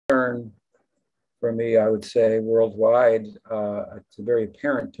concern for me, I would say, worldwide. It's very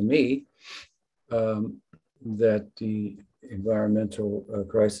apparent to me that the environmental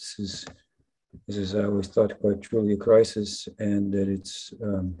crisis is, as I always thought, quite truly a crisis, and that it's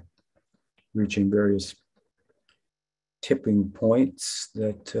reaching various tipping points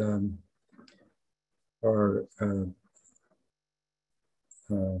that are,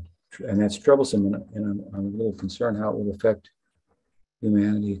 and that's troublesome, and I'm a little concerned how it will affect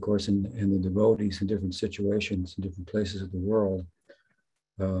humanity, of course, and the devotees in different situations in different places of the world.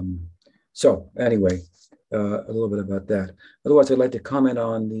 So anyway, a little bit about that. Otherwise, I'd like to comment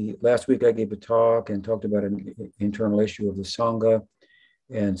on last week I gave a talk and talked about an internal issue of the Sangha.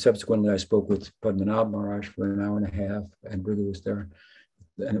 And subsequently, I spoke with Padmanabh Maharaj for an hour and a half, and Brigu was there.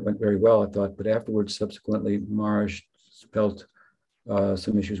 And it went very well, I thought. But afterwards, subsequently, Maharaj felt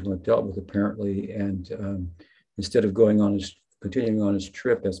some issues weren't dealt with, apparently. And instead of continuing on his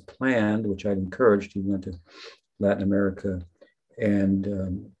trip as planned, which I'd encouraged, he went to Latin America. And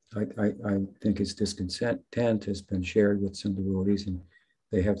I think his discontent has been shared with some devotees, and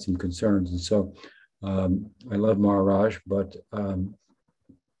they have some concerns. And so I love Maharaj, but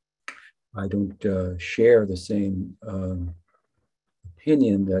I don't share the same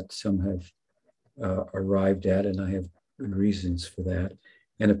opinion that some have arrived at, and I have good reasons for that.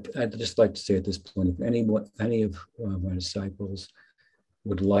 And I'd just like to say at this point, if any of my disciples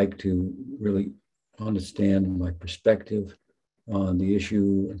would like to really understand my perspective on the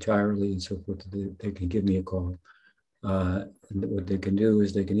issue entirely and so forth, they can give me a call. And what they can do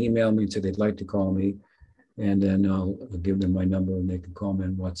is they can email me and say they'd like to call me, and then I'll give them my number and they can call me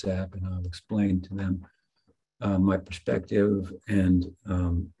on WhatsApp, and I'll explain to them my perspective and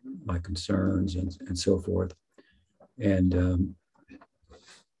my concerns and so forth. And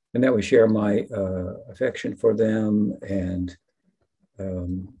that we share my affection for them and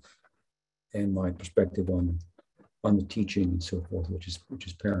my perspective on the teaching and so forth, which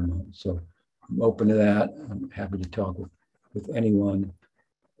is paramount. So I'm open to that. I'm happy to talk with anyone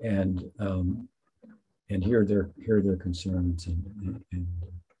and hear their concerns and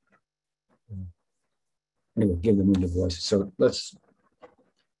anyway, give them into voice. So let's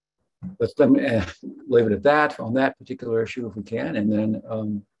let me leave it at that on that particular issue if we can, and then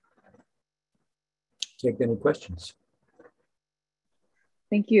take any questions.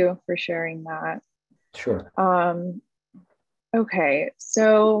 Thank you for sharing that. Sure. Okay,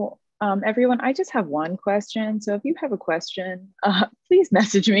 so everyone, I just have one question. So if you have a question, please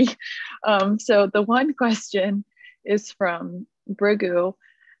message me. So the one question is from Brigu,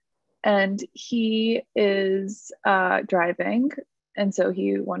 and he is driving. And so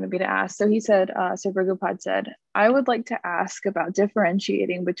he wanted me to ask. So he said, so Brigupad said, I would like to ask about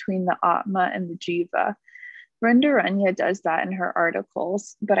differentiating between the atma and the jiva. Vrindaranya does that in her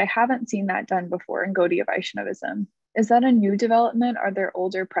articles, but I haven't seen that done before in Gaudiya Vaishnavism. Is that a new development? Are there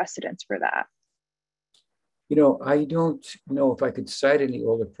older precedents for that? You know, I don't know if I could cite any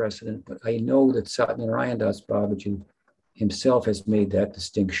older precedent, but I know that Satyanarayana Das Babaji himself has made that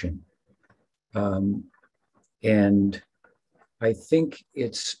distinction. And I think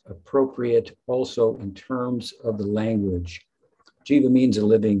it's appropriate also in terms of the language. Jiva means a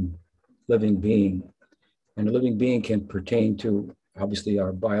living being. And a living being can pertain to, obviously,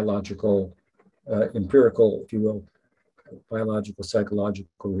 our biological, empirical, if you will, biological,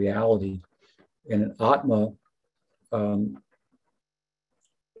 psychological reality. And an atma,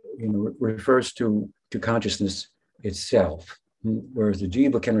 refers to consciousness itself, whereas the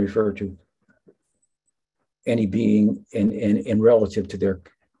jiva can refer to any being in relative to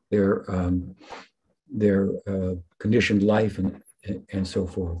their conditioned life and so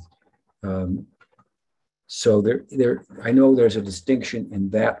forth. So I know there's a distinction in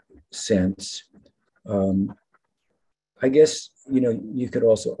that sense. I guess, you could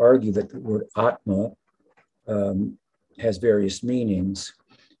also argue that the word atma has various meanings.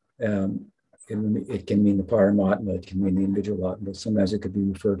 It can mean the paramatma, it can mean the individual atma. Sometimes it could be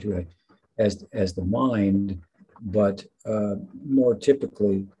referred to as the mind, but more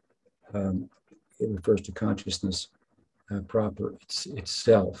typically, it refers to consciousness proper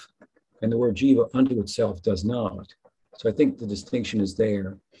itself. And the word jiva unto itself does not. So I think the distinction is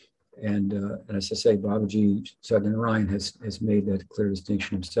there. And as I say, Babaji Satyanarayana has made that clear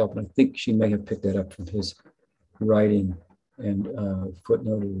distinction himself. And I think she may have picked that up from his writing and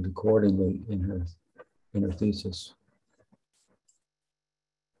footnoted it accordingly in her thesis.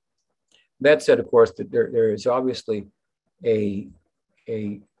 That said, of course, that there is obviously a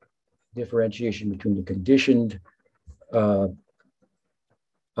differentiation between the conditioned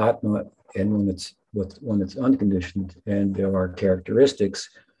atma and one that's unconditioned, and there are characteristics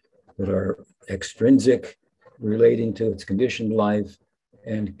that are extrinsic, relating to its conditioned life,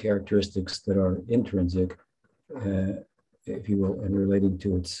 and characteristics that are intrinsic, if you will, and relating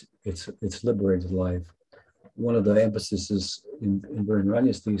to its liberated life. One of the emphases in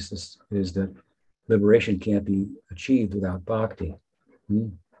Vrindavanya's thesis is that liberation can't be achieved without bhakti.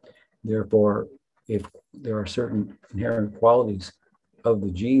 Therefore, if there are certain inherent qualities of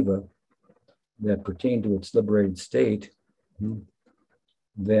the jiva that pertain to its liberated state,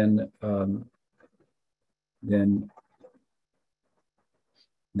 then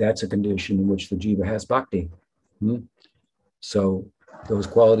that's a condition in which the jiva has bhakti. So those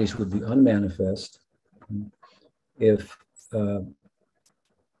qualities would be unmanifest if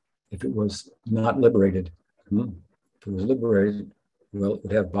it was not liberated. If it was liberated, well, it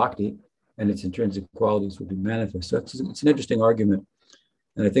would have bhakti, and its intrinsic qualities would be manifest. So it's an interesting argument.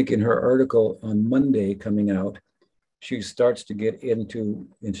 And I think in her article on Monday coming out, she starts to get into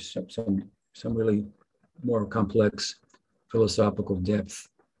some really more complex philosophical depth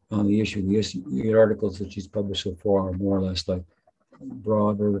on the issue. The articles that she's published so far are more or less like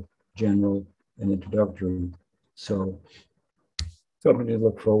broader, general, and introductory. So something to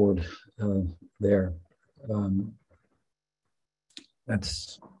look forward there.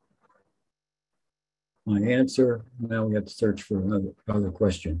 That's my answer. Now we have to search for another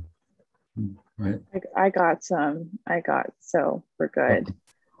question. Right? I got some. So we're good.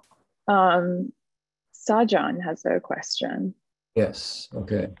 Sajan has a question. Yes.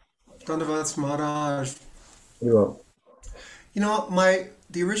 Okay. Dandavats Maharaj. You're welcome. You know,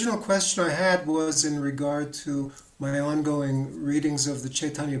 the original question I had was in regard to my ongoing readings of the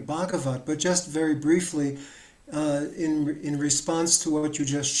Chaitanya Bhagavata, but just very briefly, in response to what you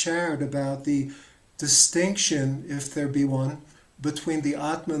just shared about the distinction, if there be one, between the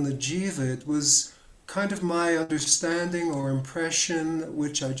atma and the jiva, it was kind of my understanding or impression,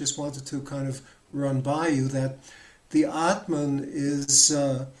 which I just wanted to kind of run by you, that the atman is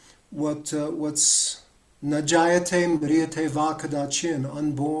what's najayate mriyate vakadachin,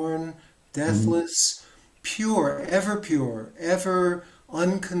 unborn, deathless, pure, ever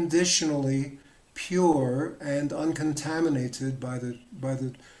unconditionally pure and uncontaminated by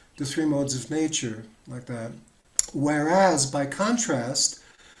the three modes of nature, like that. Whereas, by contrast,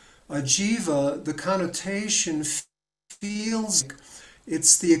 a jiva, the connotation feels like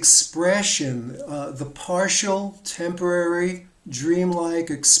it's the expression, the partial, temporary, dreamlike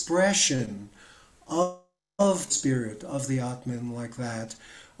expression of spirit, of the Atman, like that,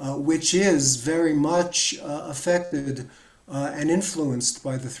 which is very much affected and influenced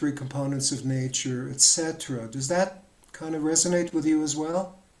by the three components of nature, etc. Does that kind of resonate with you as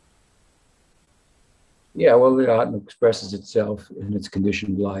well? Yeah, well, the Atma expresses itself in its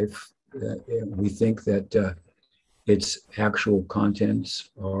conditioned life. We think that its actual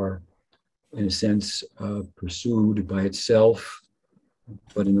contents are, in a sense, pursued by itself,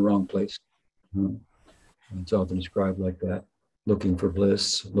 but in the wrong place. It's often described like that, looking for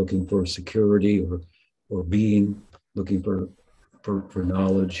bliss, looking for security or being, looking for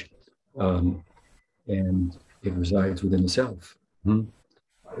knowledge, and it resides within the self,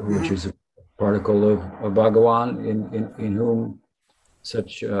 which is a particle of Bhagavan in whom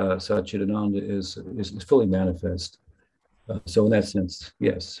such Chidananda is fully manifest. So in that sense,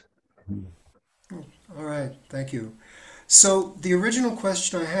 yes. All right, thank you. So the original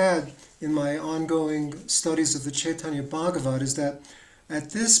question I had in my ongoing studies of the Chaitanya Bhagavata is that at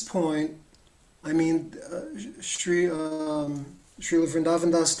this point, I mean, Srila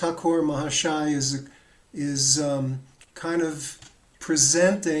Vrindavandas Thakur Mahashaya is kind of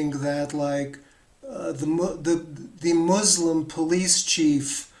presenting that like the Muslim police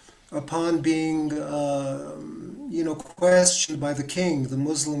chief, upon being questioned by the king, the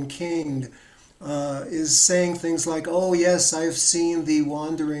Muslim king, is saying things like, "Oh yes, I have seen the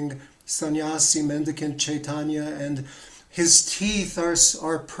wandering sannyasi mendicant Chaitanya, and his teeth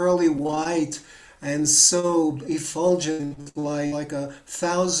are pearly white and so effulgent like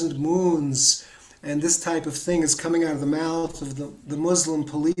 1,000 moons." And this type of thing is coming out of the mouth of the Muslim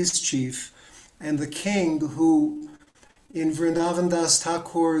police chief. And the king, who, in Vrindavandas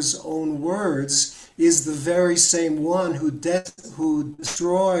Thakur's own words, is the very same one who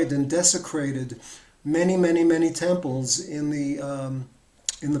destroyed and desecrated many temples in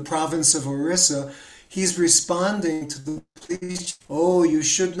the province of Orissa. He's responding to the police, "Oh, you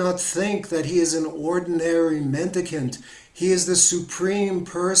should not think that he is an ordinary mendicant. He is the supreme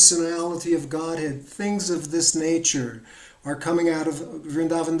personality of Godhead." Things of this nature are coming out of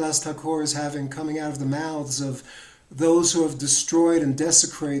Vrindavandas Thakur coming out of the mouths of those who have destroyed and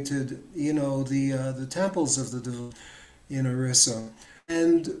desecrated, the temples of the in Orissa.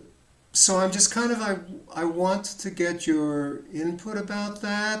 And So I'm just kind of, I want to get your input about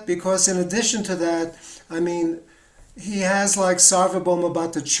that, because in addition to that, I mean, he has like Sarvabhauma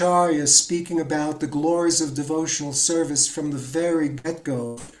Bhattacharya speaking about the glories of devotional service from the very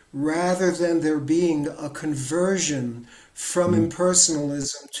get-go, rather than there being a conversion from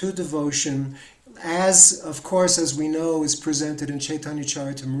impersonalism to devotion, as of course, as we know, is presented in Chaitanya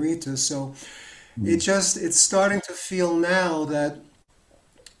Charitamrita. So it's starting to feel now that,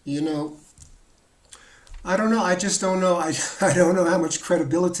 you know, I don't know. I just don't know. I don't know how much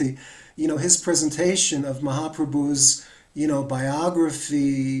credibility, his presentation of Mahaprabhu's,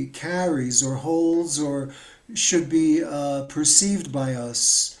 biography carries or holds or should be perceived by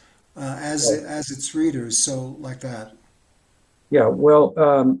us as its readers. So like that. Yeah, well,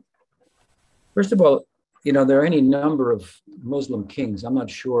 first of all, there are any number of Muslim kings. I'm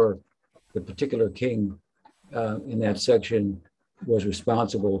not sure the particular king in that section was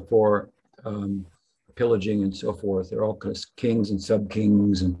responsible for pillaging and so forth. They're all kings and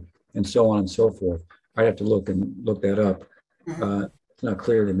sub-kings and so on and so forth. I'd have to look that up. It's not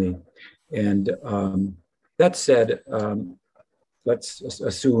clear to me. And that said, let's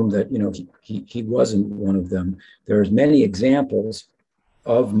assume that he wasn't one of them. There's many examples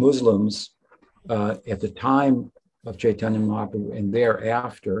of Muslims at the time of Chaitanya Mahaprabhu and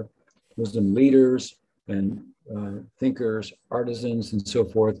thereafter, Muslim leaders and thinkers, artisans, and so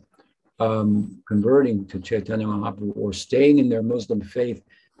forth, converting to Chaitanya Mahaprabhu or staying in their Muslim faith,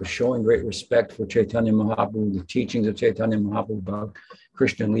 but showing great respect for Chaitanya Mahaprabhu, the teachings of Chaitanya Mahaprabhu about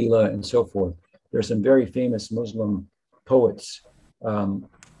Krishna lila and so forth. There's some very famous Muslim poets who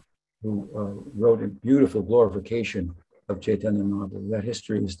wrote a beautiful glorification of Chaitanya Mahaprabhu. That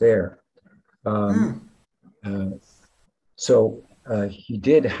history is there. So he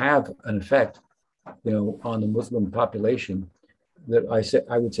did have an effect, on the Muslim population that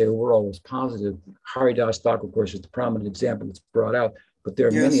I would say overall was positive. Haridas Thakur, of course, is the prominent example that's brought out, but there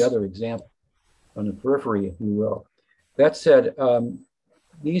are many other examples on the periphery, if you will. That said,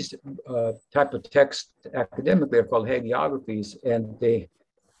 these type of texts academically are called hagiographies, and they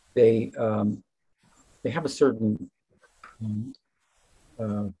have a certain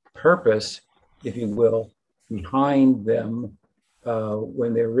purpose, if you will, behind them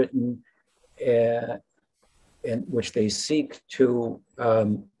when they're written, and which they seek to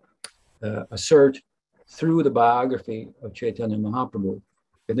assert through the biography of Chaitanya Mahaprabhu.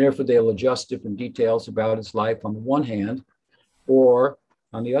 And therefore, they'll adjust different details about his life on the one hand, or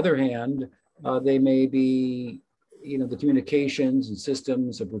on the other hand, they may be, the communications and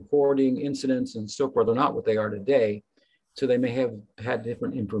systems of recording incidents and so forth are not what they are today. So they may have had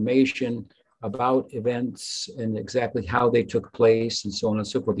different information about events and exactly how they took place and so on and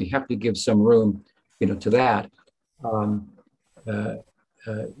so forth. You have to give some room, to that.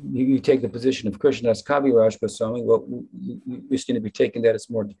 You take the position of Krishnadas Kaviraj Goswami, well, you seem to be taking that as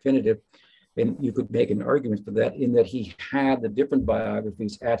more definitive, and you could make an argument for that in that he had the different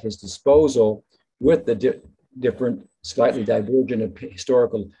biographies at his disposal with the different, slightly divergent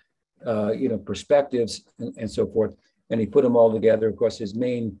historical, perspectives and so forth, and he put them all together. Of course, his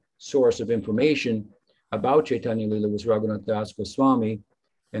main source of information about Chaitanya Lila was Raghunath Das Goswami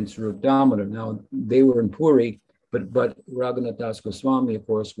and Swarup Damodar. Now, they were in Puri, but Raghunath Das Goswami, of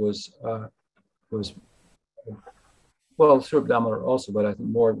course, was Swarup Damodar also, but I think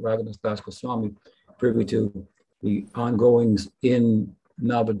more Raghunath Das Goswami, privy to the ongoings in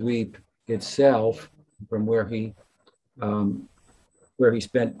Navadvip itself, from where he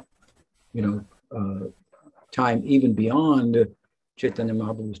spent, time even beyond Chaitanya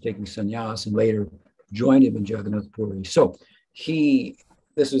Mahaprabhu was taking sannyas and later joined him in Jagannath Puri. So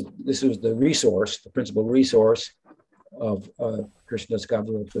this was the resource, the principal resource of Krishnadas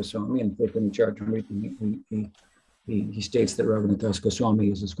Kaviraj Goswami, and in Charitamrita he states that Raghunath Das Goswami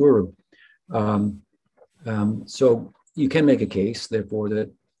is his guru. So you can make a case, therefore,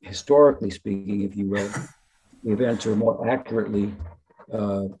 that historically speaking, if you will, the events are more accurately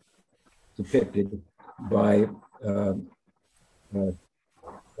depicted by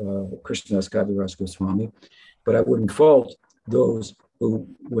Krishnadas Kaviraj Goswami, but I wouldn't fault those who,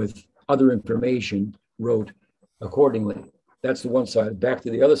 with other information, wrote accordingly. That's the one side. Back to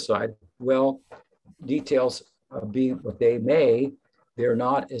the other side. Well, details be what they may, they're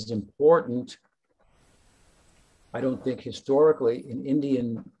not as important, I don't think, historically in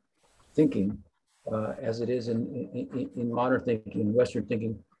Indian thinking as it is in modern thinking, in Western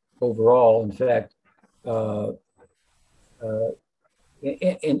thinking overall. In fact,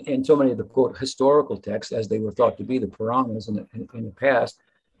 in so many of the quote historical texts, as they were thought to be, the Puranas in the past,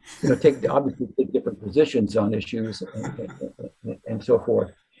 obviously take different positions on issues and so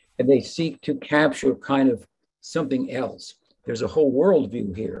forth. and they seek to capture kind of something else. There's a whole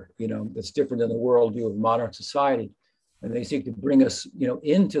worldview here, that's different than the worldview of modern society. And they seek to bring us,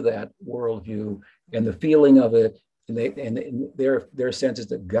 into that worldview and the feeling of it. And their sense is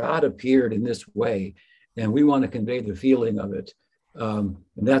that God appeared in this way, and we want to convey the feeling of it. And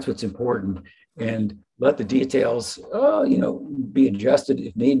that's what's important. And let the details, be adjusted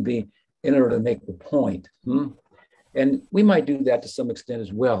if need be in order to make the point. And we might do that to some extent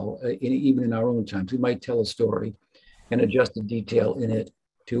as well, even in our own times. We might tell a story and adjust the detail in it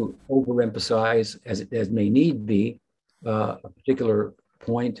to overemphasize, as may need be, a particular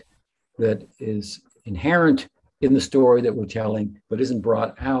point that is inherent in the story that we're telling, but isn't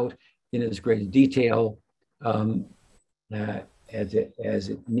brought out in as great a detail as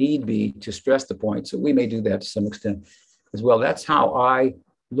it need be to stress the point. So we may do that to some extent as well. That's how I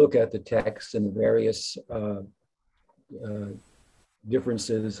look at the text and the various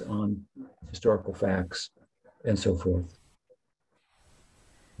differences on historical facts and so forth.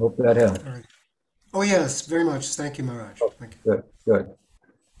 Hope that helped. All right. Oh, yes, very much. Thank you, Maharaj. Thank you. Good.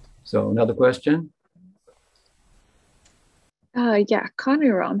 So another question? Yeah,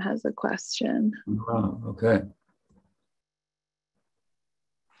 Kanuram has a question. Okay.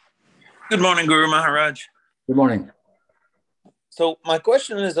 Good morning, Guru Maharaj. Good morning. So my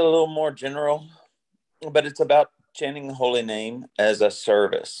question is a little more general, but it's about chanting the holy name as a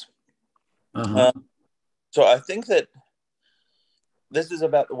service. So I think that this is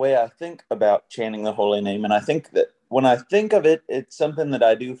about the way I think about chanting the holy name. And I think that when I think of it, it's something that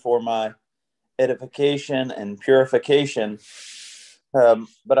I do for my edification and purification.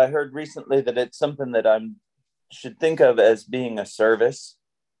 But I heard recently that it's something that I should think of as being a service.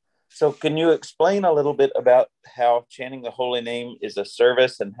 So can you explain a little bit about how chanting the holy name is a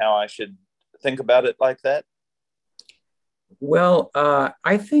service and how I should think about it like that? Well,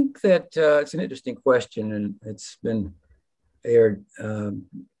 I think that it's an interesting question, and it's been aired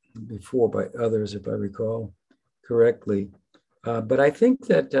before by others, if I recall correctly. But I think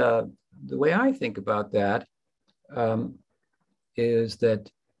that the way I think about that is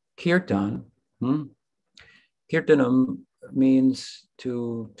that kirtan, kirtanam means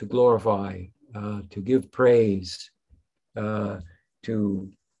to glorify, to give praise, to,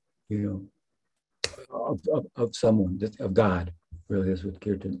 of someone, of God. Really, that's what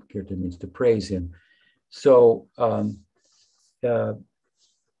kirtan means, to praise him. So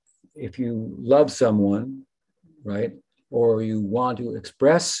if you love someone, right, or you want to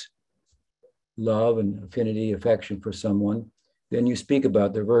express love and affinity, affection for someone, then you speak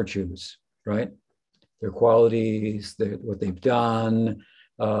about their virtues, right? Their qualities, what they've done,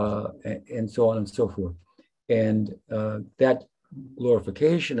 and so on and so forth. And that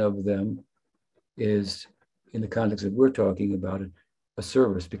glorification of them is, in the context that we're talking about it, a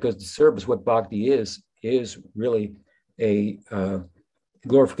service, because the service, what bhakti is really a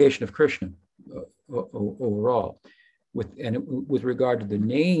glorification of Krishna overall. With regard to the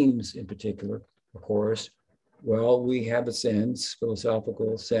names in particular, of course, well, we have a sense,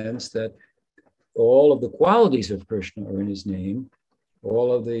 philosophical sense, that all of the qualities of Krishna are in his name,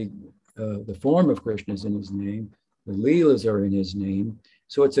 all of the form of Krishna is in his name, the lilas are in his name.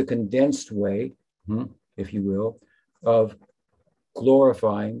 So it's a condensed way, if you will, of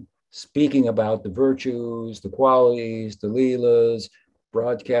glorifying, speaking about the virtues, the qualities, the lilas,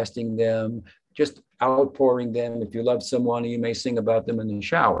 broadcasting them, just outpouring them. If you love someone, you may sing about them in the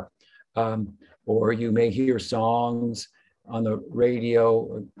shower, or you may hear songs on the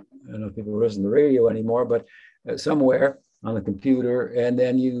radio. I don't know if people listen to the radio anymore, but somewhere on the computer, and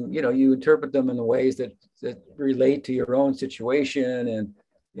then you interpret them in the ways that relate to your own situation,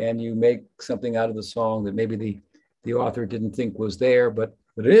 and you make something out of the song that maybe the author didn't think was there, but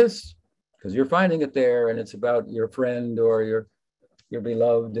it is, because you're finding it there, and it's about your friend or your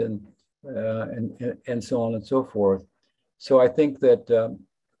beloved, and so on and so forth. So I think that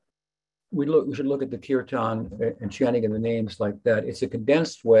we should look at the kirtan and chanting in the names like that. It's a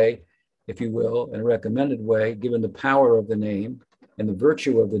condensed way, if you will, and a recommended way, given the power of the name and the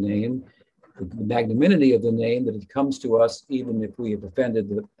virtue of the name, the magnanimity of the name, that it comes to us even if we have offended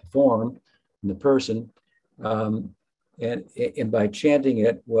the form and the person. And by chanting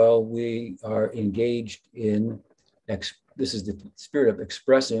it, well, we are engaged in, this is the spirit of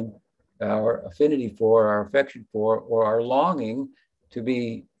expressing our affinity for, our affection for, or our longing to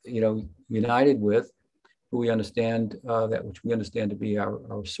be, united with who we understand, that which we understand to be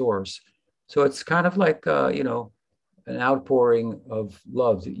our source. So it's kind of like, an outpouring of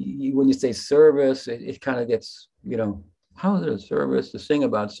love. When you say service, it kind of gets, how is it a service to sing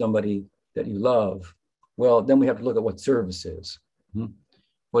about somebody that you love? Well, then we have to look at what service is.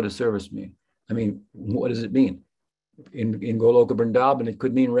 What does service mean? I mean, what does it mean? In Goloka Vrindavan, it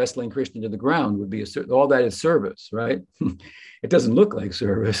could mean wrestling Krishna to the ground. Would be all that is service, right? It doesn't look like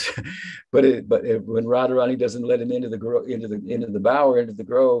service, but when Radharani doesn't let him into the bower, into the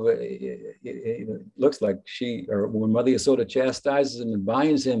grove, it looks like or when Mother Yasoda chastises him and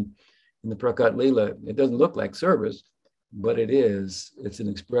binds him in the Prakat Lila, it doesn't look like service, but it is. It's an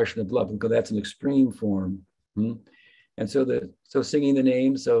expression of love, because that's an extreme form. And so singing the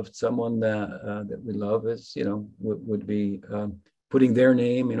names of someone that we love is, would be putting their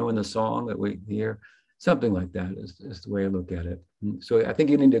name, in the song that we hear. Something like that is the way I look at it. So I think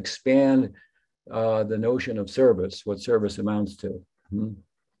you need to expand the notion of service, what service amounts to.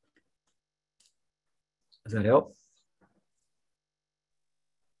 Does that help?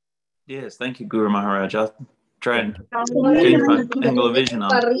 Yes, thank you, Guru Maharaj. I'll try and change my angle of vision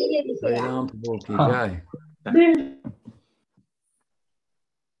on it.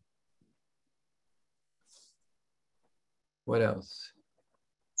 What else?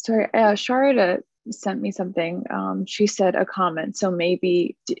 Sorry, Sharada sent me something. She said a comment. So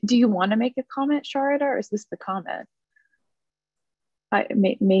maybe, do you want to make a comment, Sharada, or is this the comment?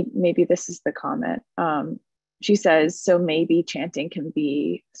 Maybe this is the comment. She says, so maybe chanting can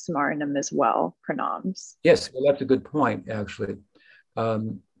be smaranam as well, pranams. Yes, well, that's a good point, actually.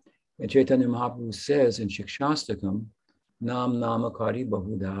 And Chaitanya Mahaprabhu says in Shikshastakam, Nam Namakari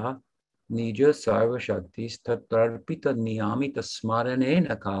Bahuda, Nija Sarva Shaktis Tatarpita Niyamita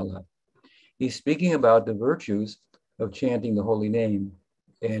Smaranena Kala. He's speaking about the virtues of chanting the holy name.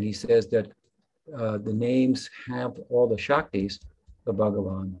 And he says that the names have all the Shaktis of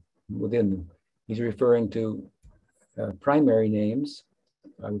Bhagavan within them. He's referring to primary names,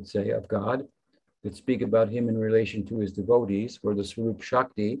 I would say, of God that speak about him in relation to his devotees, where the Swarup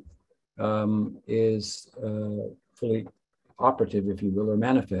Shakti is fully operative, if you will, or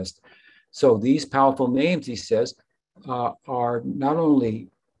manifest. So these powerful names, he says, are not only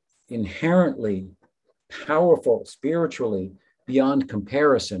inherently powerful spiritually beyond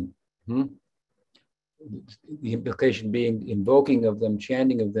comparison, the implication being invoking of them,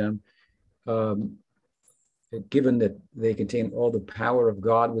 chanting of them, given that they contain all the power of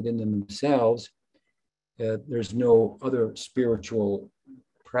God within themselves, there's no other spiritual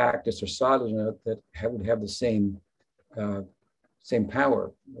practice or sadhana that would have the same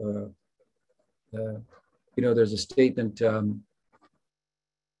power. There's a statement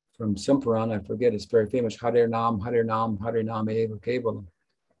from some Purana, I forget, it's very famous, Hare Nam, Hare Nam, Hare Nam Eva Kevalam.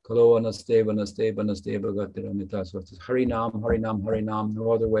 Kalo Anasteva, Nasteva, Nasteva Gatiramita. So it's Hare Nam, Hare Nam, Hare Nam,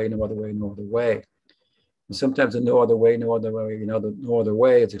 no other way, no other way, no other way. And sometimes the no other way, no other way, the no other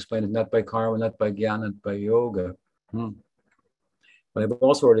way, it's explained not by karma, not by jnana, not by yoga. But I've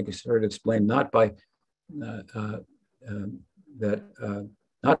also heard it explained not by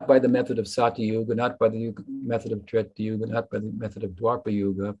not by the method of Satya Yuga, not by the method of Treta Yuga, not by the method of Dwapara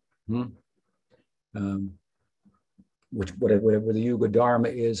Yuga, whatever the Yuga Dharma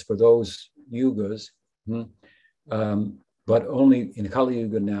is for those yugas, but only in Kali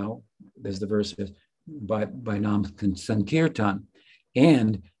Yuga now, as the verse says, by Nam Sankirtan.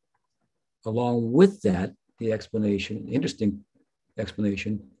 And along with that, the explanation, interesting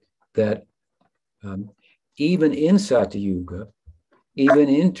explanation, that even in Satya Yuga, even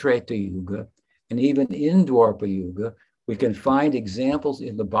in Treta Yuga, and even in Dwapara Yuga, we can find examples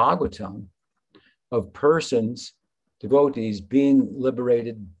in the Bhagavatam of persons, devotees, being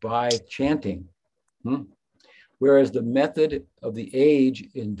liberated by chanting. Whereas the method of the age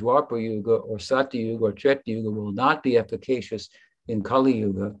in Dwapara Yuga or Satya Yuga or Treta Yuga will not be efficacious in Kali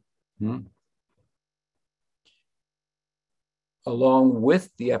Yuga. Along with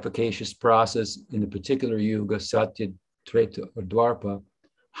the efficacious process in a particular Yuga, Satya, Treta, or Dwapara,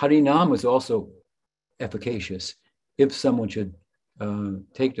 Harinam is also efficacious if someone should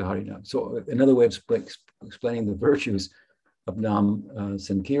take to Harinam. So another way of explaining the virtues of Nam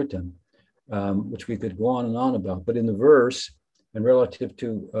Sankirtan, which we could go on and on about. But in the verse, and relative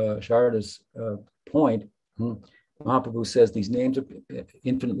to Sharada's point, Mahaprabhu says these names are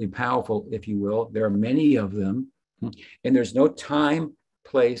infinitely powerful, if you will. There are many of them, and there's no time,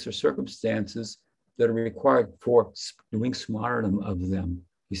 place, or circumstances that are required for doing smaranam of them.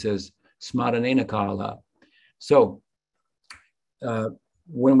 He says, smaranena kala. So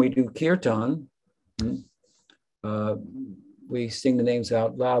when we do kirtan, we sing the names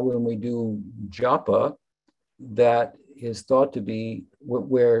out loud. When we do japa, that is thought to be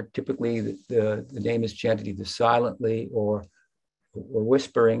where typically the name is chanted either silently or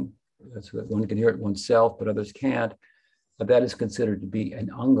whispering, so that one can hear it oneself, but others can't. That is considered to be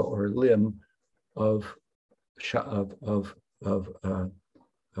an anga or a limb of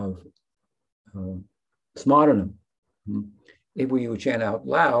smaranam. If we would chant out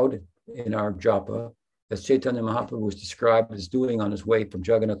loud in our japa, as Chaitanya Mahaprabhu was described as doing on his way from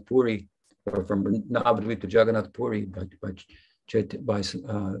Jagannath Puri, or from Navadvip to Jagannath Puri by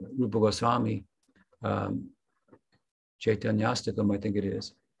Rupa Goswami, Chaitanyastakam, I think it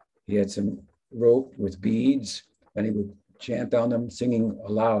is. He had some rope with beads, and he would chant on them, singing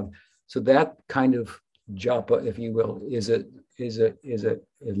aloud. So that kind of japa, if you will, is a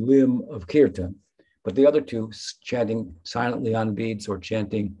limb of kirtan. But the other two, chanting silently on beads or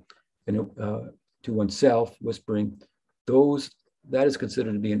chanting to oneself, whispering, that is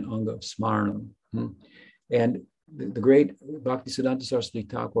considered to be an anga of smaranam. And the great Bhaktisiddhanta Saraswati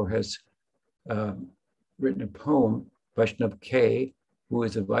Thakur has written a poem, Vaishnav K, who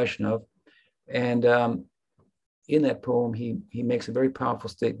is a Vaishnav, and in that poem he makes a very powerful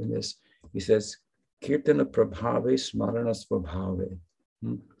statement. He says, Kirtana prabhave smarana svabhave,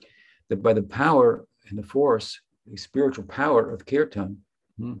 that by the power and the force, the spiritual power of kirtan,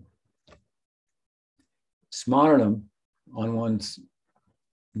 smaranam on one's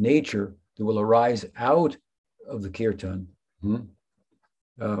nature that will arise out of the kirtan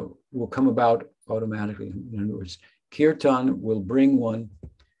will come about automatically. In other words, kirtan will bring one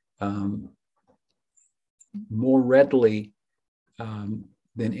more readily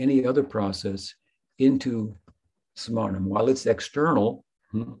than any other process into smaranam. While it's external,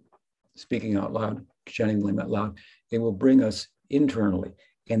 speaking out loud, chanting the name out loud, it will bring us internally.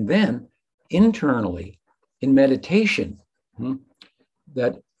 And then internally, in meditation,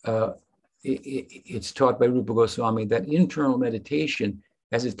 that it's taught by Rupa Goswami that internal meditation,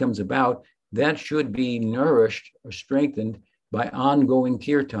 as it comes about, that should be nourished or strengthened by ongoing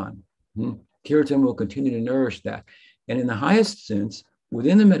kirtan. Kirtan will continue to nourish that. And in the highest sense,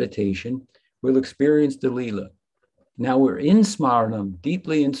 within the meditation, we'll experience the lila. Now we're in smaranam,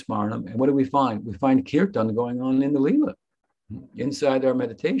 deeply in smaranam, and what do we find? We find kirtan going on in the lila, inside our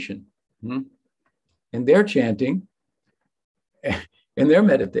meditation. And they're chanting, and they're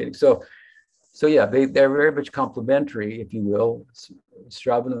meditating. So yeah, they're very much complementary, if you will.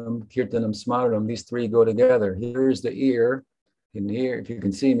 Shravanam, Kirtanam, Smaranam, these three go together. Here is the ear, and here, if you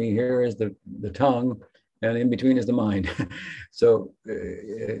can see me, here is the tongue, and in between is the mind. So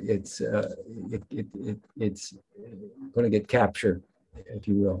it's going to get captured, if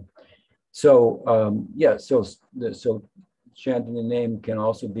you will. So so chanting the name can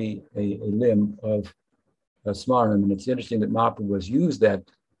also be a limb of smaranam, and it's interesting that Mahaprabhu has used that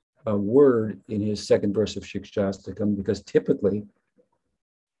word in his second verse of Shikshastakam, because typically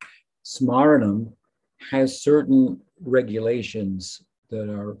smaranam has certain regulations that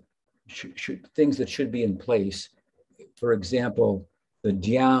are things that should be in place. For example, the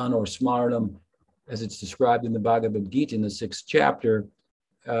dhyan or smaranam, as it's described in the Bhagavad Gita in the 6th chapter,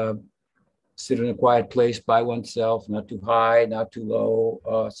 sit in a quiet place by oneself, not too high, not too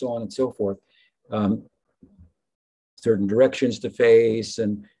low, so on and so forth. Certain directions to face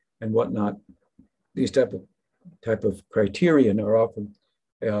and whatnot. These type of criterion are often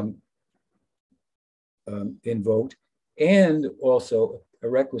invoked, and also a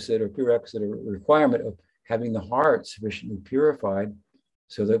requisite or prerequisite or requirement of having the heart sufficiently purified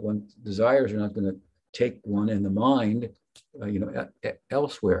so that one's desires are not going to take one and the mind,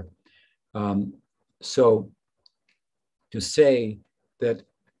 elsewhere. So to say that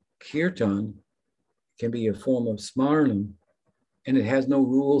kirtan can be a form of smaranam and it has no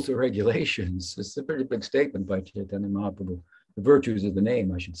rules or regulations, it's a pretty big statement by Chaitanya Mahaprabhu. The virtues of the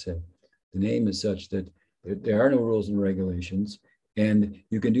name, I should say. The name is such that there are no rules and regulations, and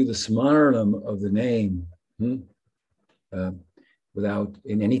you can do the smaranam of the name without,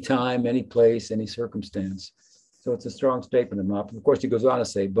 in any time, any place, any circumstance. So it's a strong statement of Mahaprabhu. Of course, he goes on to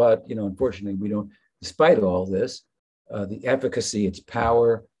say, but, unfortunately, we don't, despite all this, the efficacy, its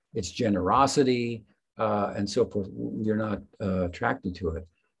power, its generosity, and so forth, you're not attracted to it.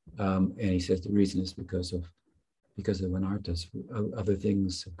 And he says the reason is because of anarthas, other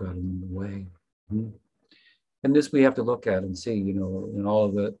things have gotten in the way. And this we have to look at and see, in all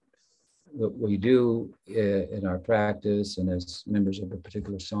of what we do in our practice and as members of a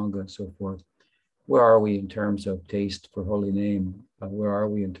particular sangha and so forth. Where are we in terms of taste for holy name? Where are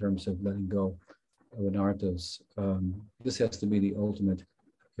we in terms of letting go of anarthas? This has to be the ultimate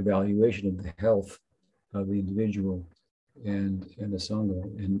evaluation of the health of the individual and the sangha.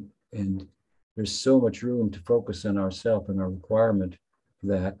 And there's so much room to focus on ourselves and our requirement for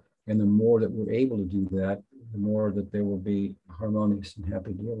that. And the more that we're able to do that, the more that there will be harmonious and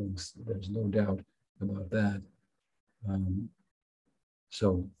happy dealings. There's no doubt about that.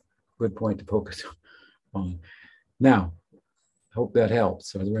 So good point to focus on. Now, hope that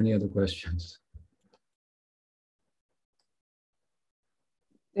helps. Are there any other questions?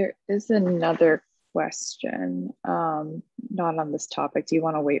 There is another question, not on this topic. Do you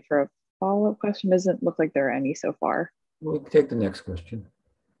want to wait for a follow-up question? Doesn't look like there are any so far. We'll take the next question.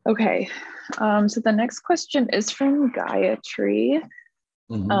 Okay, so the next question is from Gayatri.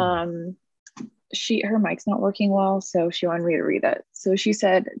 Mm-hmm. Her mic's not working well, so she wanted me to read it. So she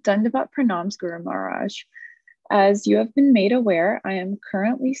said, Dandavat Pranams Guru Maharaj. As you have been made aware, I am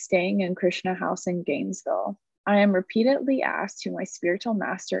currently staying in Krishna House in Gainesville. I am repeatedly asked who my spiritual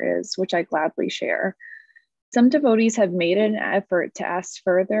master is, which I gladly share. Some devotees have made an effort to ask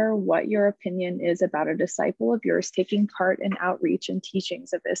further what your opinion is about a disciple of yours taking part in outreach and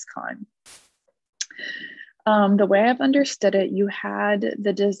teachings of ISKCON. The way I've understood it, you had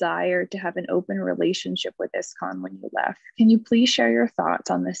the desire to have an open relationship with ISKCON when you left. Can you please share your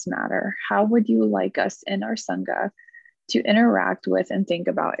thoughts on this matter? How would you like us in our Sangha to interact with and think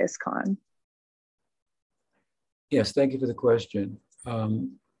about ISKCON? Yes, thank you for the question.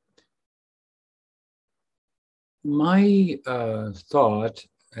 My thought,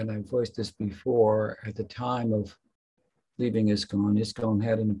 and I voiced this before, at the time of leaving ISKCON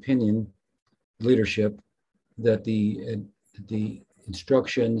had an opinion, leadership, that the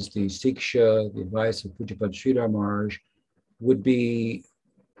instructions, the siksha, the advice of Pujapad Sridhar Maharaj would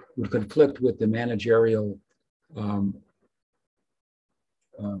conflict with the managerial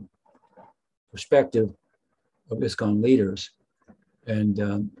perspective of ISKCON leaders. And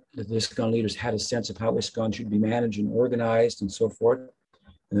the ISKCON leaders had a sense of how ISKCON should be managed and organized and so forth,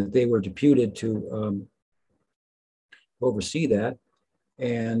 and that they were deputed to oversee that,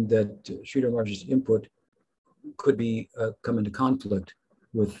 and that Sridhar Maharaj's input could be come into conflict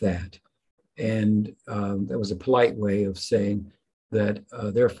with that. And that was a polite way of saying that,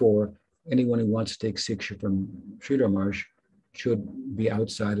 therefore, anyone who wants to take siksha from Sridhar Maharaj should be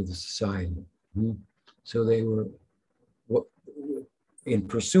outside of the society. So they were in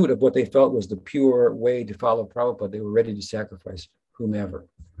pursuit of what they felt was the pure way to follow Prabhupada. They were ready to sacrifice whomever.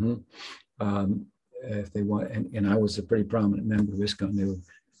 If they want, and I was a pretty prominent member of ISKCON.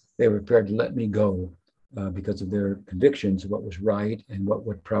 They were prepared to let me go because of their convictions of what was right and what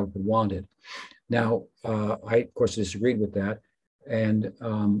Prabhupada wanted. Now, I, of course, disagreed with that. And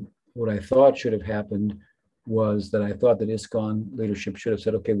what I thought should have happened was that I thought that ISKCON leadership should have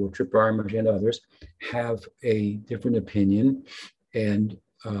said, okay, well, Tripurari Maharaj and others have a different opinion, and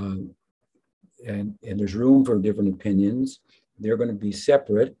there's room for different opinions. They're going to be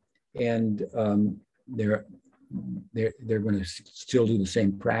separate, and they're going to still do the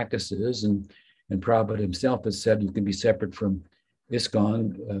same practices. And Prabhupada himself has said you can be separate from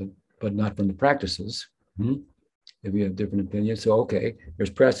ISKCON, but not from the practices. If you have different opinions, so okay,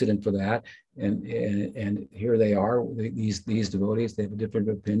 there's precedent for that, and here they are. These devotees, they have a different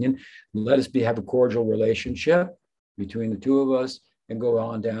opinion. Let us have a cordial relationship between the two of us, and go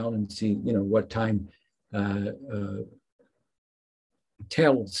on down and see, what time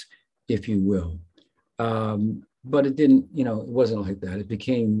tells, if you will. But it didn't, it wasn't like that. It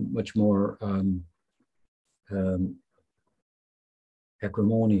became much more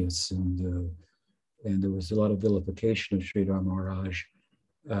acrimonious, and there was a lot of vilification of Sridhar Maharaj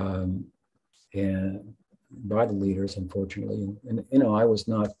and by the leaders, unfortunately. And I was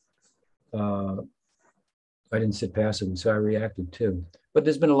not. I didn't sit passively, so I reacted too. But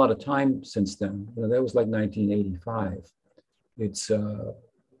there's been a lot of time since then. That was like 1985. It's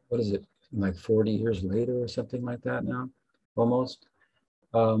what is it, like 40 years later or something like that now, almost.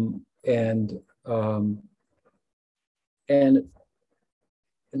 And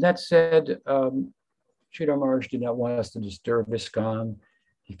that said, Sridhar Maharaj did not want us to disturb ISKCON.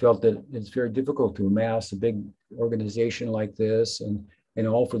 He felt that it's very difficult to amass a big organization like this, and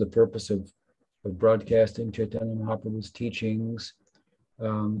all for the purpose of broadcasting Chaitanya Mahaprabhu's teachings,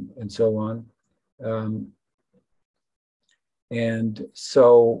 and so on. And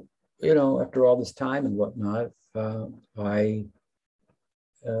so, after all this time and whatnot,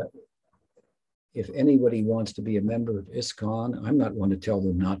 if anybody wants to be a member of ISKCON, I'm not one to tell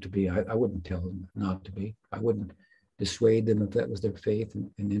them not to be. I wouldn't tell them not to be. I wouldn't dissuade them if that was their faith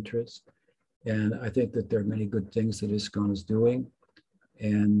and interest. And I think that there are many good things that ISKCON is doing,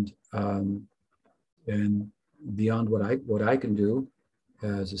 and beyond what I can do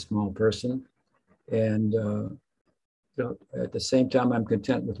as a small person, and at the same time, I'm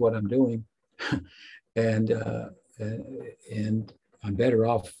content with what I'm doing, and I'm better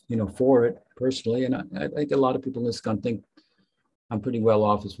off, for it personally. And I think a lot of people in ISKCON think I'm pretty well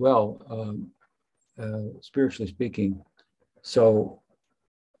off as well, spiritually speaking. So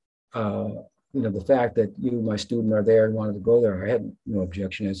the fact that you, my student, are there and wanted to go there, I had no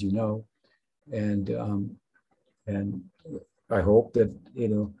objection, as you know, and I hope that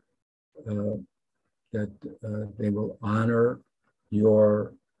they will honor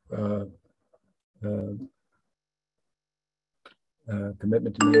your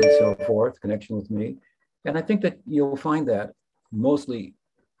commitment to me and so forth, connection with me. And I think that you'll find that mostly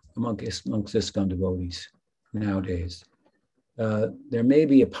amongst ISKCON devotees nowadays. There may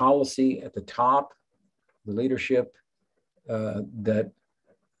be a policy at the top, the leadership, that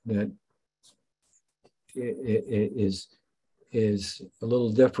is a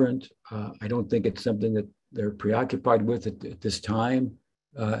little different. I don't think it's something that they're preoccupied with at this time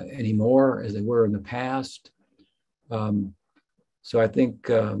anymore as they were in the past. So I think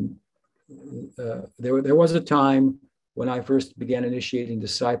there was a time when I first began initiating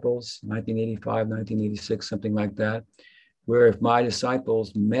disciples, 1985, 1986, something like that, where if my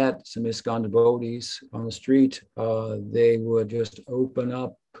disciples met some ISKCON devotees on the street, they would just open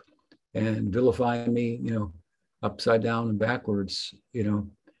up and vilify me, upside down and backwards,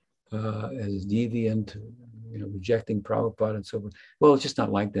 as deviant, rejecting Prabhupada and so forth. Well, it's just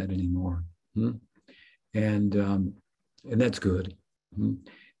not like that anymore. And that's good.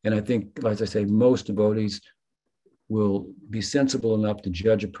 And I think, as I say, most devotees will be sensible enough to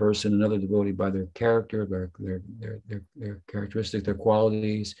judge a person, another devotee, by their character, their characteristics, their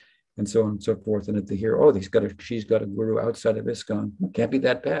qualities, and so on and so forth. And if they hear, oh, she's got a guru outside of ISKCON, can't be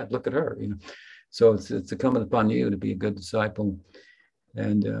that bad. Look at her, So it's incumbent upon you to be a good disciple,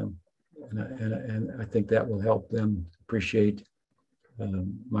 and I think that will help them appreciate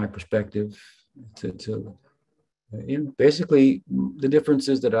my perspective. Basically, the difference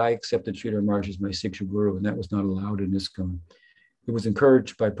is that I accepted Sridhar Maharaj as my Siksha Guru, and that was not allowed in ISKCON. It was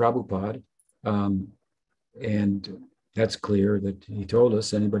encouraged by Prabhupada, and that's clear that he told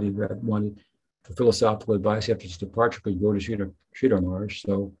us anybody that wanted philosophical advice after his departure could go to Sridhar Maharaj.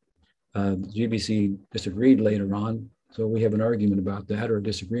 So GBC disagreed later on, so we have an argument about that, or a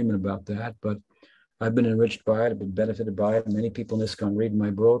disagreement about that, but I've been enriched by it, I've been benefited by it. Many people in ISKCON read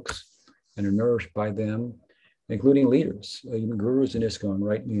my books and are nourished by them, including leaders, even gurus in ISKCON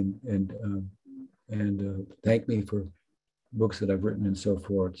write me and thank me for books that I've written and so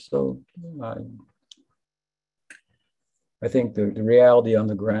forth. So I think the reality on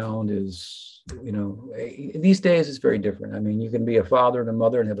the ground is, these days it's very different. I mean, you can be a father and a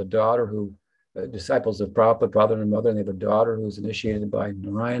mother and have a daughter who, disciples of Prabhupada, father and mother, and they have a daughter who's initiated by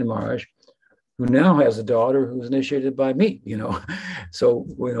Narayana Maharaj, who now has a daughter who's initiated by me, So,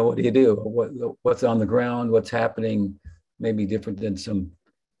 what do you do? What's on the ground, what's happening may be different than some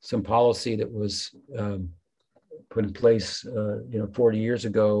policy that was put in place, 40 years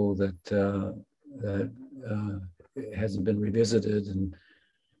ago that hasn't been revisited,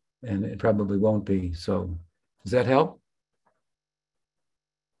 and it probably won't be. So does that help?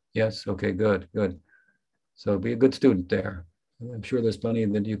 Yes, okay, good. So be a good student there. I'm sure there's plenty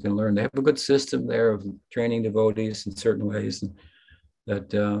that you can learn. They have a good system there of training devotees in certain ways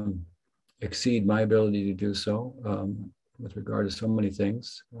that exceed my ability to do so with regard to so many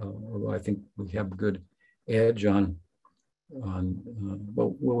things. Although I think we have a good edge on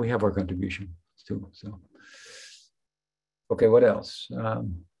we have our contribution too. So, okay, what else?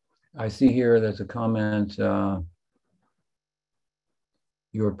 I see here there's a comment.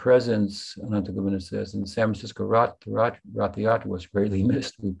 Your presence, Ananta Govinda says, in San Francisco Rath Yatra was greatly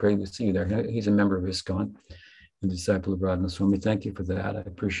missed. We pray to see you there. He's a member of ISKCON, a disciple of Radha Swami. Thank you for that. I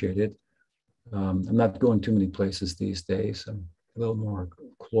appreciate it. I'm not going too many places these days. I'm a little more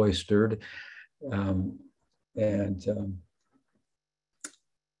cloistered. But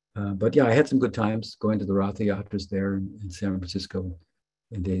yeah, I had some good times going to the Ratha Yatras there in San Francisco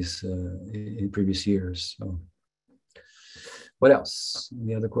in days in previous years. So. What else?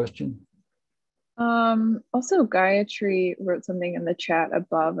 Any other question? Also, Gayatri wrote something in the chat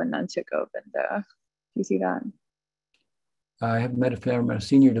above Ananta Govinda. Do you see that? I have met a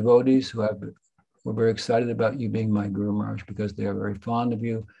senior devotees who were very excited about you being my Guru Maharaj because they are very fond of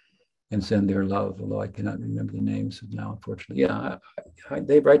you and send their love, although I cannot remember the names now, unfortunately. Yeah,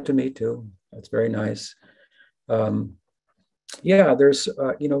 they write to me too. That's very nice. Yeah, there's,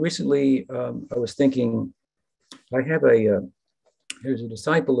 recently I was thinking, I have there's a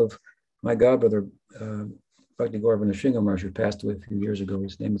disciple of my godbrother, Bhakti Gaurav Singha Maharaj, who passed away a few years ago.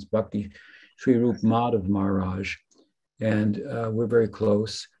 His name is Bhakti Sri Rup Madhav Maharaj, and we're very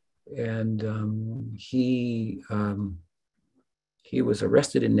close. And he was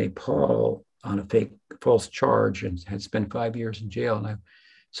arrested in Nepal on a false charge and had spent 5 years in jail. And I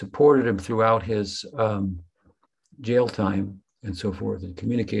supported him throughout his jail time and so forth, and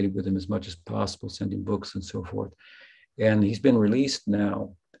communicated with him as much as possible, sending books and so forth. And he's been released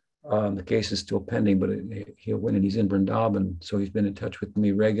now. The case is still pending, but he'll win, and he's in Vrindavan. So he's been in touch with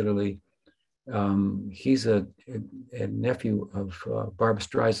me regularly. He's a nephew of Barbra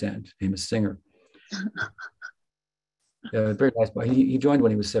Streisand, famous singer. Very nice boy. He joined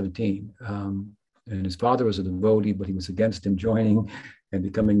when he was 17. And his father was a devotee, but he was against him joining and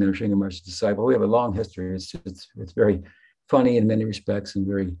becoming Nrsimha Maharaj's disciple. We have a long history. It's very funny in many respects,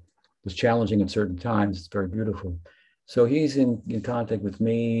 and was challenging at certain times. It's very beautiful. So he's in contact with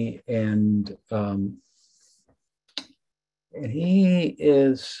me, and he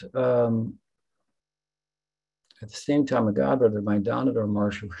is at the same time a godbrother, my Damodar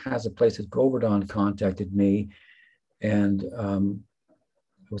Maharaj, who has a place at Govardhan, contacted me, and I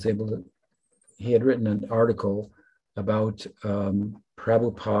was able to. He had written an article about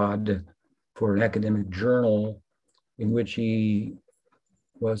Prabhupada for an academic journal, in which he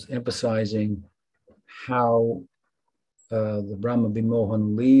was emphasizing how the Brahma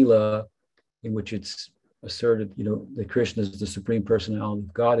Vimohan Lila, in which it's asserted, that Krishna is the supreme personality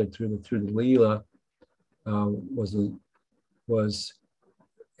of Godhead through the Lila, was,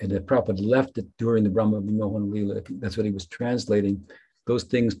 and that Prabhupada left it during the Brahma Vimohan Lila. That's what he was translating. Those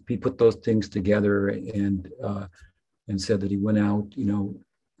things, he put those things together, and said that he went out,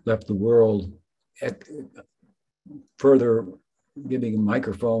 left the world, further giving a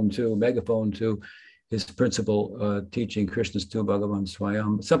megaphone to his principal teaching, Krishnastu Bhagavan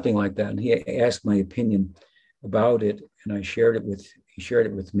Swayam, something like that. And he asked my opinion about it, and he shared it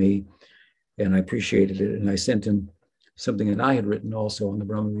with me, and I appreciated it. And I sent him something that I had written also on the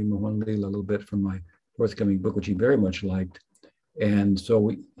Brahma Vimohan Lila, a little bit from my forthcoming book, which he very much liked. And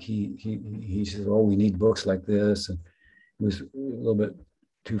so he said, "Oh, we need books like this." And it was a little bit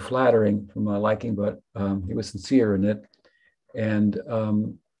too flattering for my liking, but he was sincere in it. And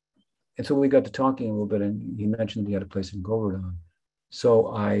so we got to talking a little bit, and he mentioned he had a place in Govardhan. So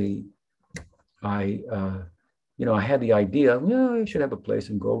I had the idea, I should have a place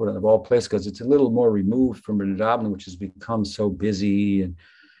in Govardhan, of all places, because it's a little more removed from Vrindavan, which has become so busy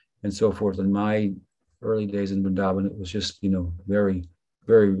and so forth. In my early days in Vrindavan, it was just, very,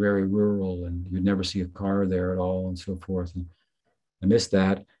 very, very rural, and you'd never see a car there at all, and so forth. And I missed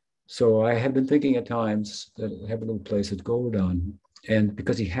that. So I had been thinking at times that I have a little place at Govardhan. And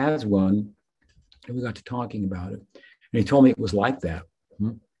because he has one, and we got to talking about it. And he told me it was like that,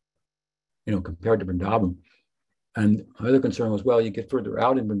 compared to Vrindavan. And my other concern was, well, you get further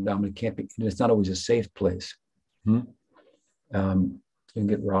out in Vrindavan, it can't be, and it's not always a safe place. You can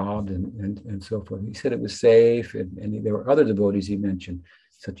get robbed and so forth. He said it was safe, and there were other devotees he mentioned,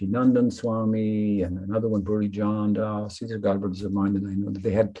 Satyanandan Swami and another one, Buri John Das. These are godbrothers of mine that I know, that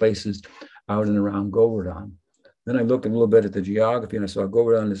they had places out and around Govardhan. Then I looked a little bit at the geography, and I saw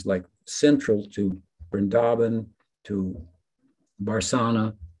Govardhan is like central to Vrindavan, to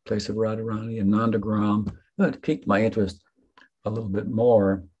Barsana, place of Radharani, and Nandagram. It piqued my interest a little bit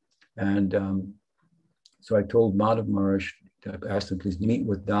more. And so I told Madhav Maharaj, I asked him, please meet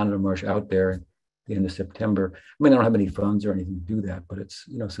with Damodar Maharaj out there at the end of September. I mean, I don't have any funds or anything to do that, but it's,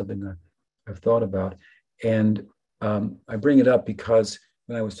 something I've thought about. And I bring it up because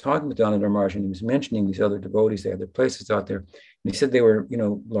when I was talking with Damodar Maharaj, and he was mentioning these other devotees, they had their places out there, and he said they were,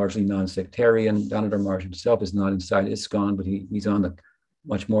 largely non-sectarian. Damodar Maharaj himself is not inside ISKCON, but he's on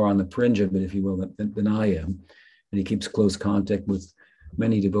much more on the fringe of it, if you will, than I am. And he keeps close contact with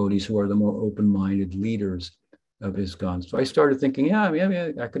many devotees who are the more open-minded leaders of ISKCON. So I started thinking,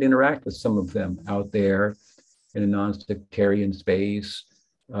 I could interact with some of them out there in a non-sectarian space.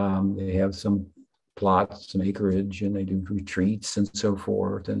 They have some plots, some acreage, and they do retreats and so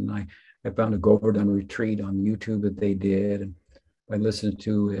forth. And I found a Govardhan retreat on YouTube that they did, and I listened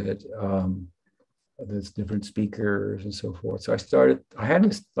to it. There's different speakers and so forth. So I had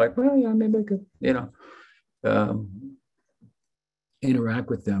this like, maybe I could, interact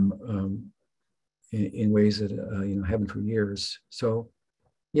with them in ways that, I haven't for years. So,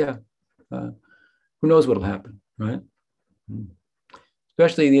 who knows what'll happen, right?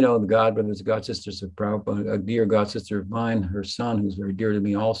 Especially, the godbrothers, the god sisters of Prabhupada, a dear god sister of mine, her son, who's very dear to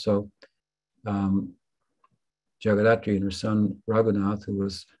me also, Jagadatri, and her son, Raghunath, who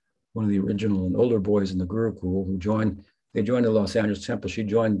was one of the original and older boys in the Gurukul, they joined the Los Angeles temple. She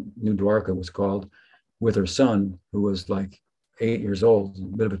joined New Dwarka, it was called, with her son, who was like 8 years old,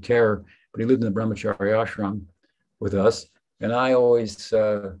 a bit of a terror, but he lived in the Brahmachari ashram with us. And I always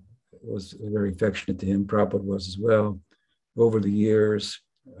was very affectionate to him. Prabhupada was as well. Over the years,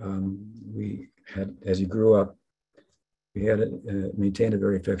 we had, as he grew up, we had maintained a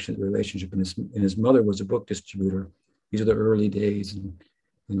very affectionate relationship. And his mother was a book distributor these are the early days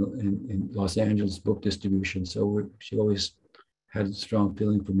in Los Angeles book distribution. So she always had a strong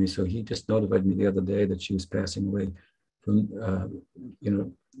feeling for me. So he just notified me the other day that she was passing away from,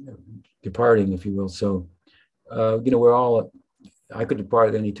 departing, if you will. So, we're all, I could depart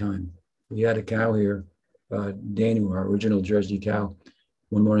at any time. We had a cow here, Danu, our original Jersey cow.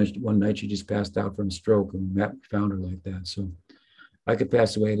 One night she just passed out from stroke, and Matt found her like that. So I could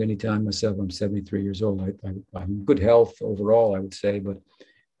pass away at any time myself. I'm 73 years old. I'm in good health overall, I would say. But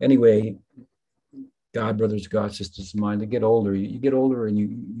anyway, God brothers, God sisters of mine, to get older, you get older and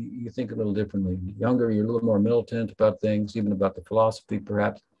you think a little differently. Younger, you're a little more militant about things, even about the philosophy,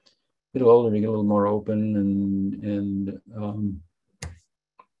 perhaps. A little older, you get a little more open, and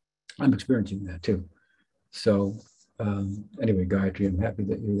I'm experiencing that too. So anyway, Gayatri, I'm happy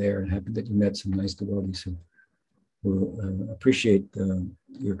that you're there and happy that you met some nice devotees who appreciate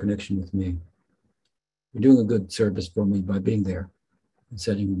your connection with me. You're doing a good service for me by being there and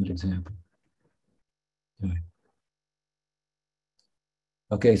setting a good example.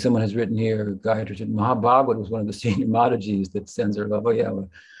 Okay, someone has written here, Gayatri said, Mahabhagavata was one of the senior Madhajis that sends her love. Oh yeah, well,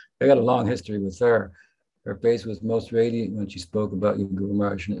 I got a long history with her. Her face was most radiant when she spoke about you, Guru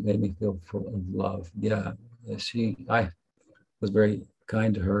Maharaj, and it made me feel full of love. Yeah, I was very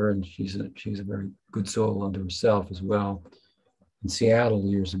kind to her, and she's a very good soul unto herself as well. In Seattle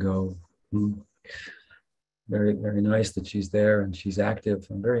years ago. Very, very nice that she's there and she's active.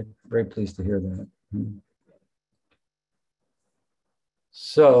 I'm very, very pleased to hear that.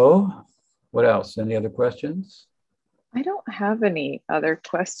 So, what else? Any other questions? I don't have any other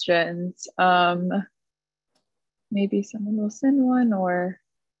questions. Maybe someone will send one, or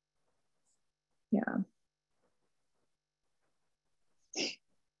yeah.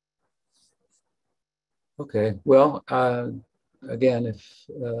 Okay, well, again, if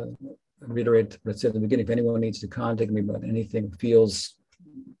reiterate what I said at the beginning, if anyone needs to contact me about anything, feels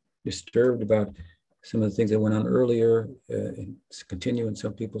disturbed about some of the things that went on earlier, continue in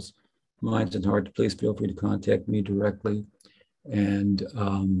some people's minds and hearts, please feel free to contact me directly. And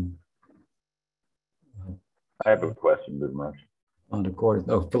I have a question, Guru Maharaj. On the court,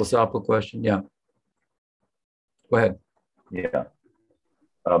 philosophical question, yeah. Go ahead. Yeah.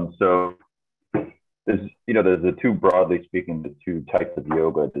 So there's the two, broadly speaking, the two types of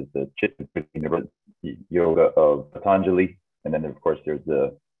yoga. There's the chitta yoga of Patanjali, and then of course there's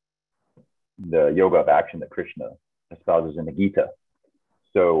the yoga of action that Krishna espouses in the Gita.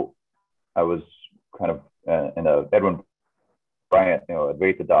 So I was kind of, Edwin Bryant,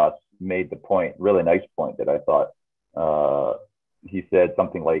 Advaita Das made the point, really nice point, that I thought, he said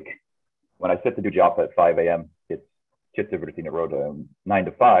something like, when I sit to do japa at 5 a.m., it's chitta vritti nirodha, and 9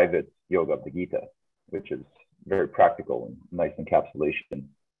 to 5, it's yoga of the Gita, which is very practical and nice encapsulation.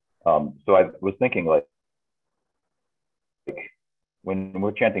 So I was thinking, like when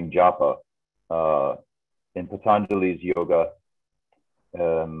we're chanting japa, in Patanjali's yoga,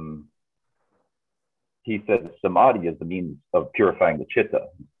 he said samadhi is the means of purifying the chitta,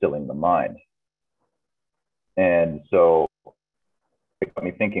 stilling the mind. And so it got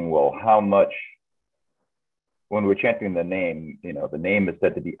me thinking, well, how much, when we're chanting the name, the name is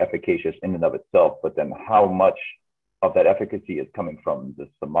said to be efficacious in and of itself, but then how much of that efficacy is coming from the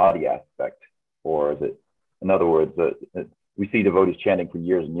samadhi aspect? Or is it, in other words, we see devotees chanting for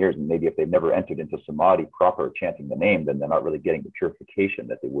years and years, and maybe if they've never entered into samadhi proper, chanting the name, then they're not really getting the purification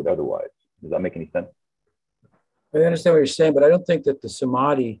that they would otherwise. Does that make any sense? I understand what you're saying, but I don't think that the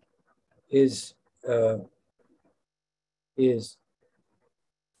samadhi is in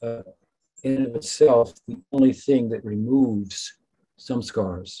and of itself the only thing that removes some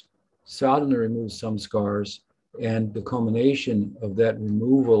scars. Sadhana removes some scars, and the culmination of that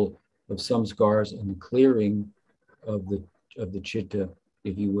removal of some scars and the clearing of the chitta,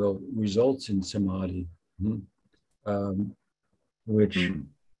 if you will, results in samadhi, which.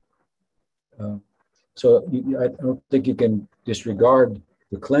 So I don't think you can disregard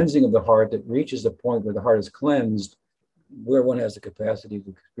the cleansing of the heart that reaches a point where the heart is cleansed, where one has the capacity to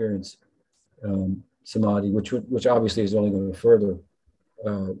experience samadhi, which obviously is only going to further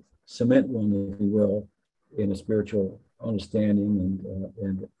cement one, if you will, in a spiritual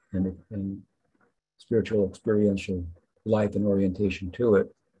understanding and spiritual experiential life and orientation to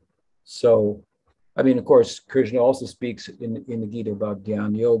it. So, I mean, of course, Krishna also speaks in the Gita about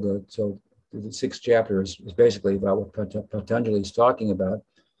Dhyan Yoga. So the 6th chapter is basically about what Patanjali is talking about.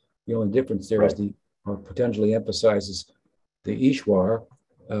 The only difference there is Patanjali emphasizes the Ishwar.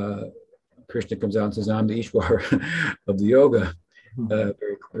 Krishna comes out and says, I'm the Ishwar of the yoga, very,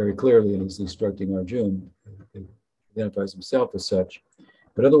 very clearly, and he's instructing Arjuna. He identifies himself as such.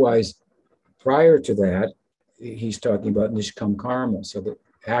 But otherwise, prior to that, he's talking about nishkam karma, so the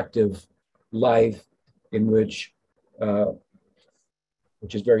active life in which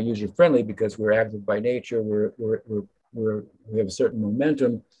is very user friendly because we're active by nature. We have a certain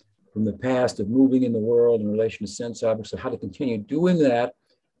momentum from the past of moving in the world in relation to sense objects. So how to continue doing that,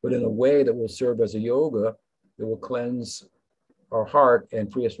 but in a way that will serve as a yoga that will cleanse our heart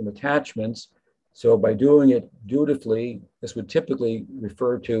and free us from attachments. So by doing it dutifully, this would typically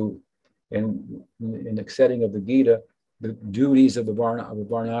refer to, in the setting of the Gita, the duties of a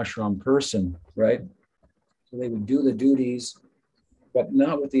varnashram person, right? So they would do the duties, but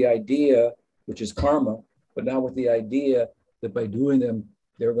not with the idea, which is karma, but not with the idea that by doing them,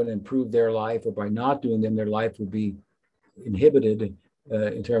 they're going to improve their life, or by not doing them, their life will be inhibited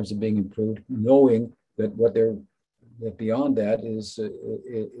in terms of being improved, knowing that that beyond that is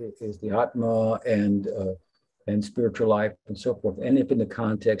the atma and spiritual life and so forth. And if in the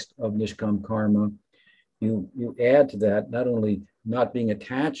context of nishkam karma, you add to that not only not being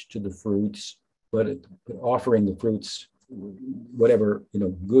attached to the fruits, but offering the fruits, whatever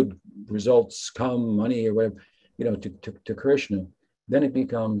good results come, money or whatever, to Krishna, then it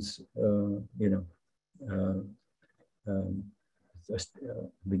becomes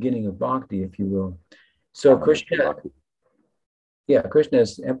beginning of bhakti, if you will. So Krishna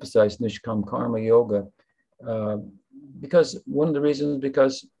has emphasized nishkam karma yoga because one of the reasons,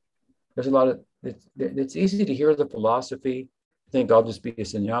 because there's a lot of, it's easy to hear the philosophy, think I'll just be a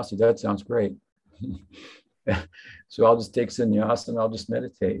sannyasi, that sounds great. So I'll just take sannyasa and I'll just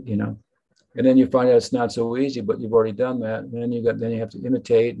meditate, and then you find out it's not so easy, but you've already done that, and then you have to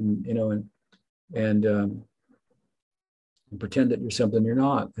imitate and pretend that you're something you're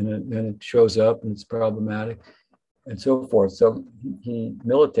not, and it shows up and it's problematic and so forth. So he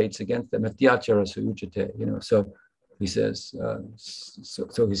militates against that. Matyachara sujate, so he says,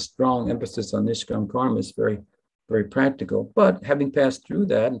 so his strong emphasis on nishkam karma is very, very practical. But having passed through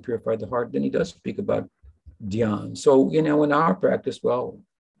that and purified the heart, then he does speak about dhyan. So, in our practice, we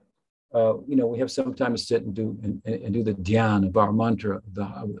have some time to sit and do the dhyan of our mantra,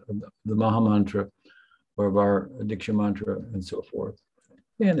 the Maha Mantra, or of our Diksha mantra, and so forth.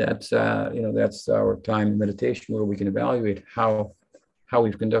 And that's that's our time in meditation where we can evaluate how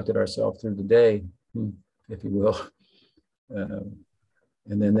we've conducted ourselves through the day, if you will.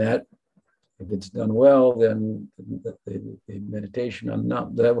 And then that, if it's done well, then the meditation on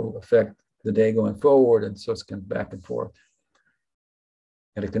that will affect the day going forward, and so it's kind of back and forth.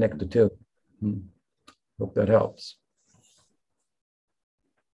 And to connect the two. Hope that helps.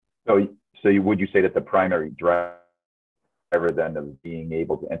 So would you say that the primary driver then of being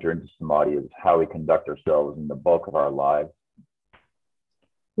able to enter into samadhi is how we conduct ourselves in the bulk of our lives?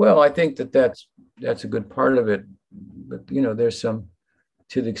 Well, I think that's a good part of it, but there's some,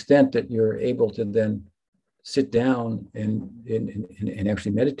 to the extent that you're able to then sit down and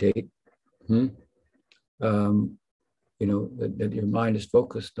actually meditate, that your mind is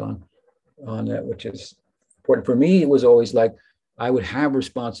focused on that, which is important. For me, it was always like I would have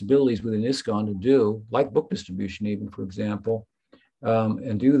responsibilities within ISKCON to do, like book distribution, even, for example,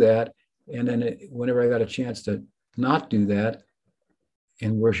 and do that. And then whenever I got a chance to not do that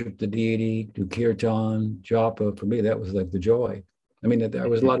and worship the deity, do kirtan, japa, for me, that was like the joy. I mean, there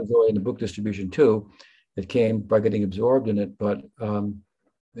was a lot of joy in the book distribution too. It came by getting absorbed in it, but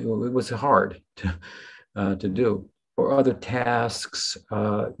it was hard to do. Or other tasks,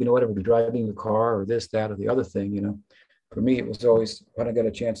 whatever, driving the car or this, that, or the other thing, For me, it was always when I got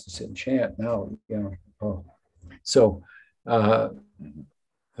a chance to sit and chant. Now, So,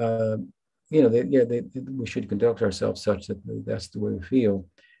 we should conduct ourselves such that that's the way we feel.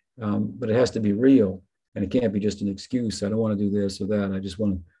 But it has to be real, and it can't be just an excuse. I don't want to do this or that. I just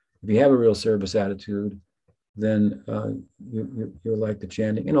want to. If you have a real service attitude, then you'll like the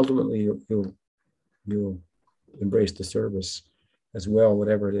chanting, and ultimately you'll embrace the service as well,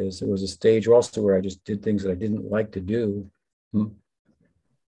 whatever it is. There was a stage also where I just did things that I didn't like to do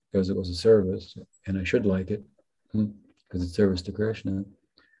because it was a service, and I should like it because it's service to Krishna.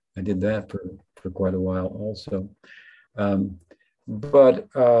 I did that for quite a while also. I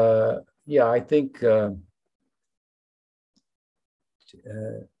think to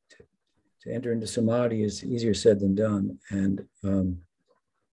enter into samadhi is easier said than done, and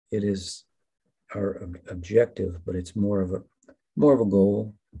it is our objective, but it's more of a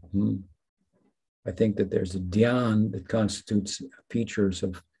goal. I think that there's a dhyan that constitutes features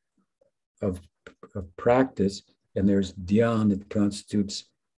of practice, and there's dhyan that constitutes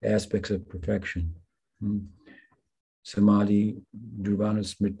aspects of perfection. Samadhi, dhruvana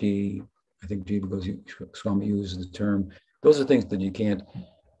smriti, I think Jiva Swami uses the term. Those are things that you can't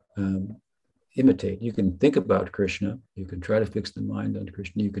imitate. You can think about Krishna. You can try to fix the mind on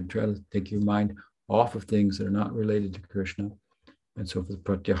Krishna. You can try to take your mind off of things that are not related to Krishna, and so forth,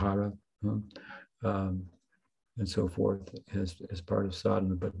 pratyahara, and so forth, as part of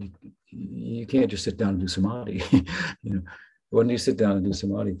sadhana. But you can't just sit down and do samadhi. When you sit down and do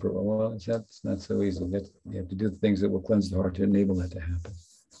samadhi for a while, it's not so easy. You have to do the things that will cleanse the heart to enable that to happen.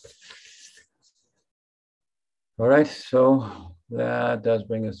 All right, so that does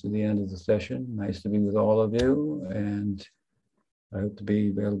bring us to the end of the session. Nice to be with all of you, and I hope to be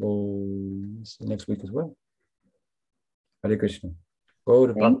available next week as well. Hare Krishna.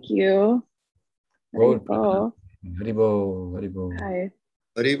 Thank you. Haribo. Haribo. Hi.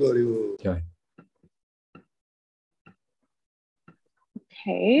 Haribo. Okay.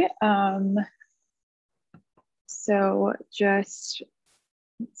 Okay. So just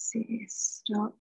let's see. Stop.